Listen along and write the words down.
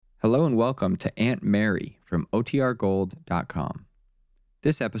Hello and welcome to Aunt Mary from OTRGold.com.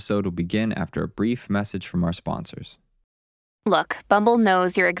 This episode will begin after a brief message from our sponsors. Look, Bumble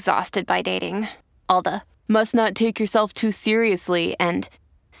knows you're exhausted by dating. All the, must not take yourself too seriously, and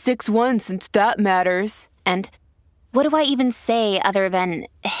 6'1" since that matters, and what do I even say other than,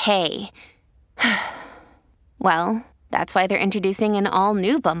 hey? Well, that's why they're introducing an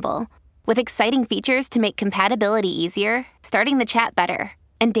all-new Bumble, with exciting features to make compatibility easier, starting the chat better,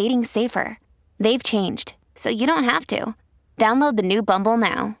 and dating safer. They've changed, so you don't have to. Download the new Bumble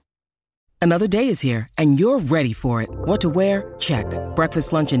now. Another day is here, and you're ready for it. What to wear? Check.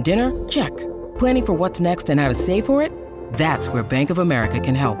 Breakfast, lunch, and dinner? Check. Planning for what's next and how to save for it? That's where Bank of America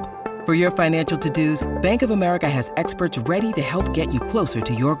can help. For your financial to-dos, Bank of America has experts ready to help get you closer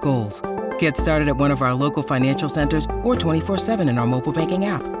to your goals. Get started at one of our local financial centers or 24/7 in our mobile banking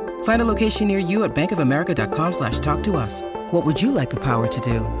app. Find a location near you at bankofamerica.com/talktous. What would you like the power to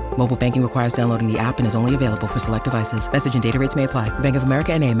do? Mobile banking requires downloading the app and is only available for select devices. Message and data rates may apply. Bank of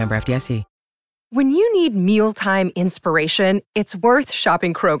America N.A., member FDIC. When you need mealtime inspiration, it's worth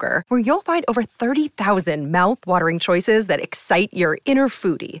shopping Kroger, where you'll find over 30,000 mouth-watering choices that excite your inner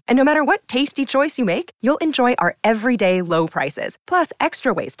foodie. And no matter what tasty choice you make, you'll enjoy our everyday low prices, plus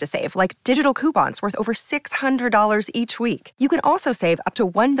extra ways to save, like digital coupons worth over $600 each week. You can also save up to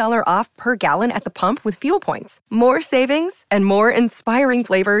 $1 off per gallon at the pump with fuel points. More savings and more inspiring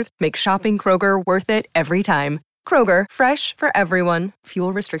flavors make shopping Kroger worth it every time. Kroger, fresh for everyone.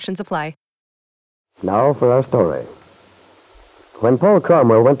 Fuel restrictions apply. Now for our story. When Paul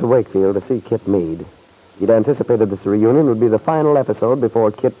Cromwell went to Wakefield to see Kit Meade, he'd anticipated this reunion would be the final episode before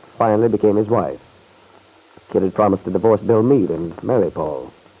Kit finally became his wife. Kit had promised to divorce Bill Meade and marry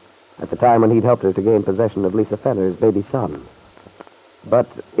Paul, at the time when he'd helped her to gain possession of Lisa Fenner's baby son. But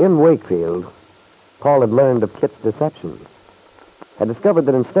in Wakefield, Paul had learned of Kit's deception, had discovered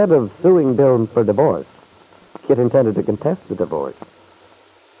that instead of suing Bill for divorce, Kit intended to contest the divorce,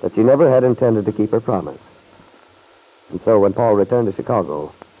 that she never had intended to keep her promise. And so when Paul returned to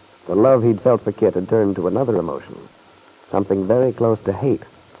Chicago, the love he'd felt for Kit had turned to another emotion, something very close to hate.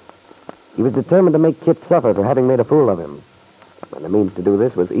 He was determined to make Kit suffer for having made a fool of him, and the means to do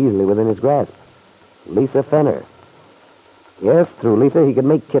this was easily within his grasp. Lisa Fenner. Yes, through Lisa he could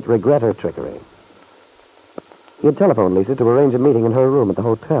make Kit regret her trickery. He had telephoned Lisa to arrange a meeting in her room at the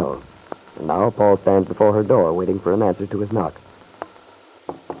hotel, and now Paul stands before her door waiting for an answer to his knock.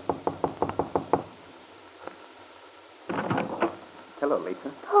 Hello,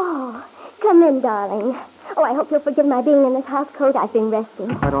 Lisa. Oh, come in, darling. Oh, I hope you'll forgive my being in this house coat. I've been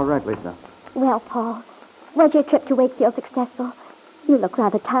resting. Quite all right, Lisa. Well, Paul, was your trip to Wakefield successful? You look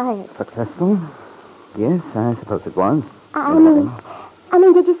rather tired. Successful? Yes, I suppose it was. I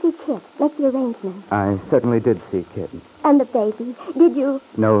mean, did you see Kit? Make the arrangements. I certainly did see Kit. And the baby. Did you?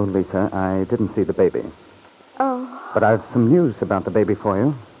 No, Lisa, I didn't see the baby. Oh. But I've some news about the baby for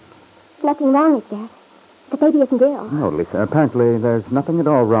you. Nothing wrong, is there? The baby isn't ill. No, Lisa, apparently there's nothing at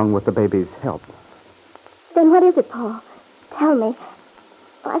all wrong with the baby's health. Then what is it, Paul? Tell me.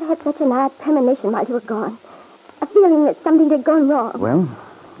 Oh, I've had such an odd premonition while you were gone. A feeling that something had gone wrong. Well,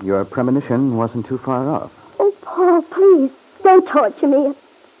 your premonition wasn't too far off. Oh, Paul, please, don't torture me.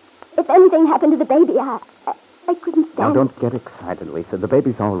 If anything happened to the baby, I couldn't stand Now, don't get excited, Lisa. The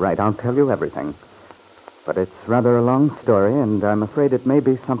baby's all right. I'll tell you everything. But it's rather a long story, and I'm afraid it may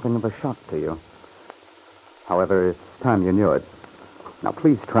be something of a shock to you. However, it's time you knew it. Now,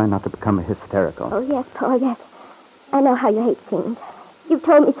 please try not to become hysterical. Oh, yes, Paul, yes. I know how you hate scenes. You've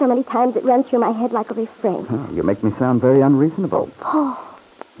told me so many times it runs through my head like a refrain. Oh, you make me sound very unreasonable. Oh, Paul.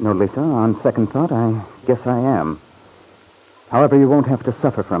 No, Lisa, on second thought, I guess I am. However, you won't have to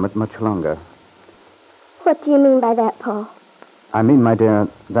suffer from it much longer. What do you mean by that, Paul? I mean, my dear,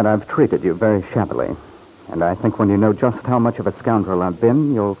 that I've treated you very shabbily. And I think when you know just how much of a scoundrel I've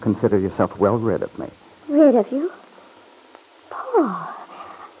been, you'll consider yourself well rid of me. Rid of you? Paul,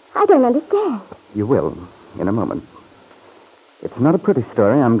 I don't understand. You will, in a moment. It's not a pretty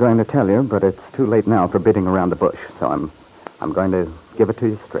story I'm going to tell you, but it's too late now for beating around the bush, so I'm going to give it to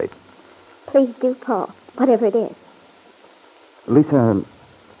you straight. Please do, Paul, whatever it is. Lisa,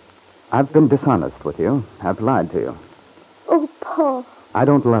 I've been dishonest with you. I've lied to you. Oh, Paul. I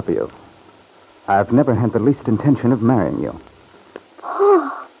don't love you. I've never had the least intention of marrying you.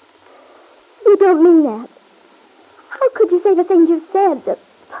 Paul, you don't mean that. How could you say the things you said, the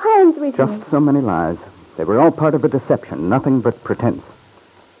plans we Just made? so many lies. They were all part of a deception, nothing but pretense.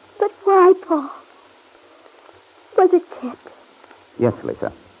 But why, Paul? Was it Kit? Yes,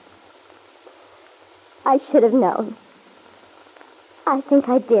 Lisa. I should have known. I think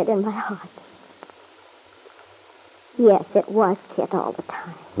I did in my heart. Yes, it was Kit all the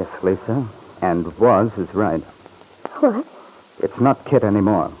time. Yes, Lisa. And was is right. What? It's not Kit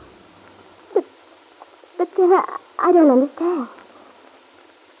anymore. But then I don't understand.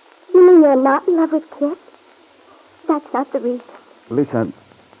 You mean you're not in love with Kit? That's not the reason. Lisa,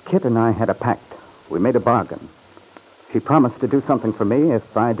 Kit and I had a pact. We made a bargain. She promised to do something for me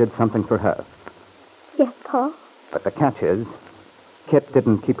if I did something for her. Yes, Paul? But the catch is, Kit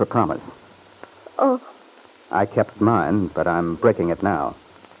didn't keep her promise. Oh, I kept mine, but I'm breaking it now.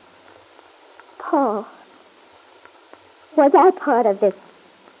 Paul. Was I part of this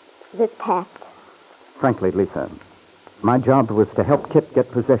pact? Frankly, Lisa, my job was to help Kit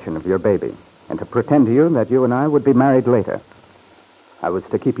get possession of your baby and to pretend to you that you and I would be married later. I was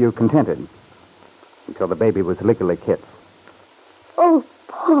to keep you contented until the baby was legally Kit's. Oh,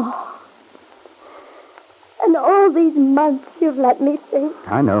 Paul. And all these months you've let me think.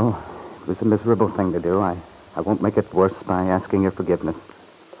 I know. It was a miserable thing to do. I won't make it worse by asking your forgiveness.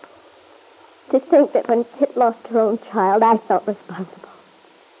 To think that when Kit lost her own child, I felt responsible.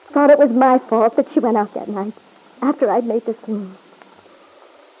 Thought it was my fault that she went out that night after I'd made the scene.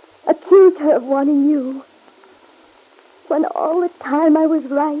 Accused her of wanting you. When all the time I was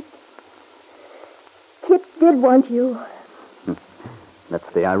right. Kit did want you.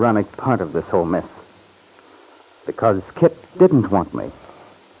 That's the ironic part of this whole mess. Because Kit didn't want me.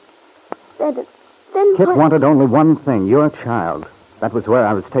 Then Kit what? wanted only one thing, your child. That was where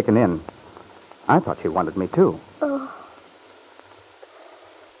I was taken in. I thought she wanted me, too. Oh.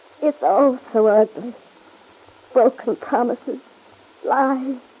 It's all so ugly. Broken promises,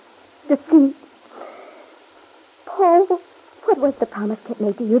 lies, deceit. Paul, what was the promise Kit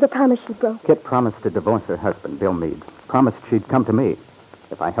made to you, the promise she broke? Kit promised to divorce her husband, Bill Meade. Promised she'd come to me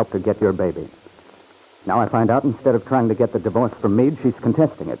if I helped her get your baby. Now I find out instead of trying to get the divorce from Meade, she's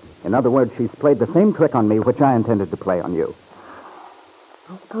contesting it. In other words, she's played the same trick on me which I intended to play on you.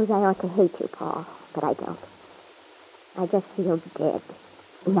 I suppose I ought to hate you, Paul, but I don't. I just feel dead,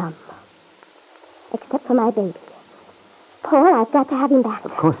 numb. Except for my baby. Paul, I've got to have him back.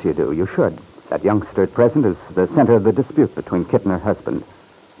 Of course you do. You should. That youngster at present is the center of the dispute between Kit and her husband.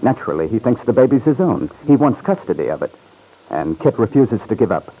 Naturally, he thinks the baby's his own. He wants custody of it. And Kit refuses to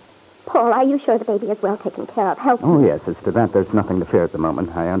give up. Paul, are you sure the baby is well taken care of? Help me. Oh, yes. As to that, there's nothing to fear at the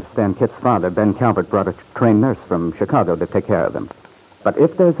moment. I understand Kit's father, Ben Calvert, brought a trained nurse from Chicago to take care of them. But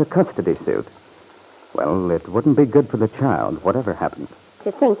if there's a custody suit, well, it wouldn't be good for the child, whatever happens.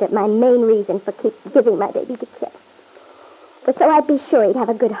 To think that my main reason for giving my baby to Kit was so I'd be sure he'd have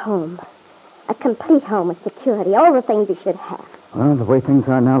a good home. A complete home with security, all the things he should have. Well, the way things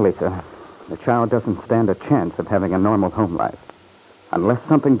are now, Lisa, the child doesn't stand a chance of having a normal home life. Unless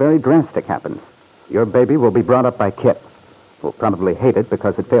something very drastic happens, your baby will be brought up by Kit, who'll probably hate it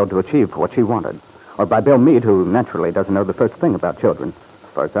because it failed to achieve what she wanted. Or by Bill Meade, who naturally doesn't know the first thing about children, as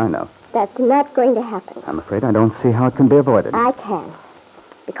far as I know. That's not going to happen. I'm afraid I don't see how it can be avoided. I can.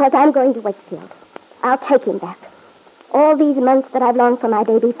 Because I'm going to Wakefield. I'll take him back. All these months that I've longed for my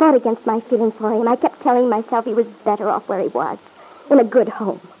baby, fought against my feelings for him, I kept telling myself he was better off where he was, in a good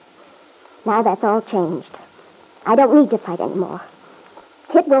home. Now that's all changed. I don't need to fight anymore.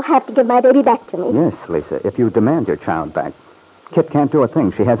 Kit will have to give my baby back to me. Yes, Lisa, if you demand your child back. Kit can't do a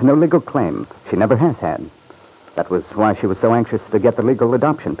thing. She has no legal claim. She never has had. That was why she was so anxious to get the legal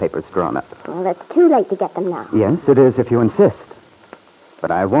adoption papers drawn up. Well, it's too late to get them now. Yes, it is if you insist.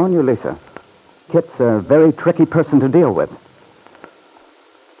 But I warn you, Lisa, Kit's a very tricky person to deal with.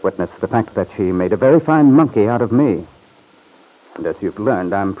 Witness the fact that she made a very fine monkey out of me. And as you've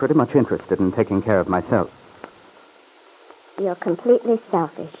learned, I'm pretty much interested in taking care of myself. You're completely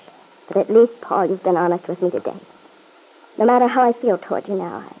selfish. But at least, Paul, you've been honest with me today. No matter how I feel toward you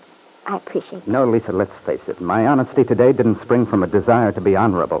now, I appreciate it. No, Lisa, let's face it. My honesty today didn't spring from a desire to be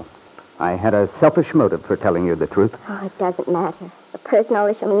honorable. I had a selfish motive for telling you the truth. Oh, it doesn't matter. The personal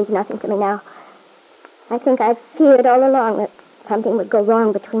issue means nothing to me now. I think I've feared all along that something would go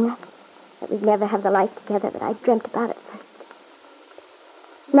wrong between us, that we'd never have the life together that I dreamt about at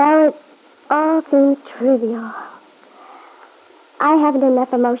first. Now it all seems trivial. I haven't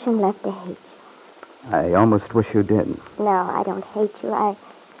enough emotion left to hate you. I almost wish you did. No, I don't hate you.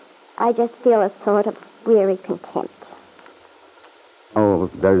 I just feel a sort of weary contempt. Oh,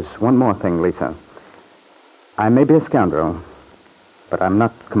 there's one more thing, Lisa. I may be a scoundrel, but I'm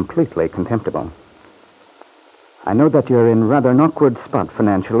not completely contemptible. I know that you're in rather an awkward spot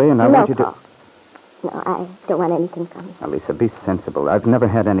financially, and I want you to... Paul. No, I don't want anything from you. Now, Lisa, be sensible. I've never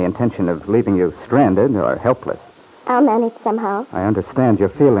had any intention of leaving you stranded or helpless. I'll manage somehow. I understand your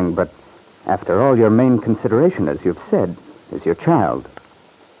feeling, but after all, your main consideration, as you've said, is your child.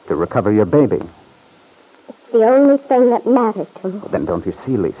 To recover your baby. the only thing that matters to me. Well, then don't you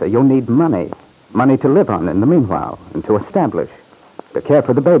see, Lisa? You'll need money. Money to live on in the meanwhile, and to establish, to care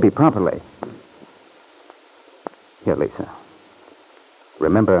for the baby properly. Here, Lisa.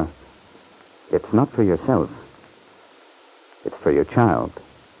 Remember, it's not for yourself. It's for your child.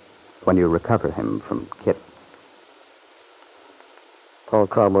 When you recover him from Kit. Paul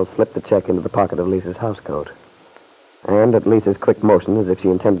Cromwell slipped the check into the pocket of Lisa's housecoat. And at Lisa's quick motion, as if she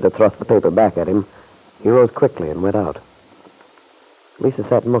intended to thrust the paper back at him, he rose quickly and went out. Lisa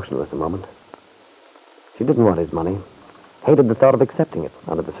sat motionless a moment. She didn't want his money, hated the thought of accepting it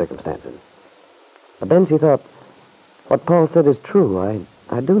under the circumstances. But then she thought, what Paul said is true.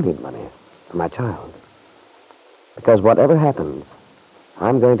 I do need money for my child. Because whatever happens,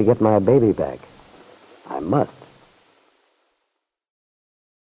 I'm going to get my baby back. I must.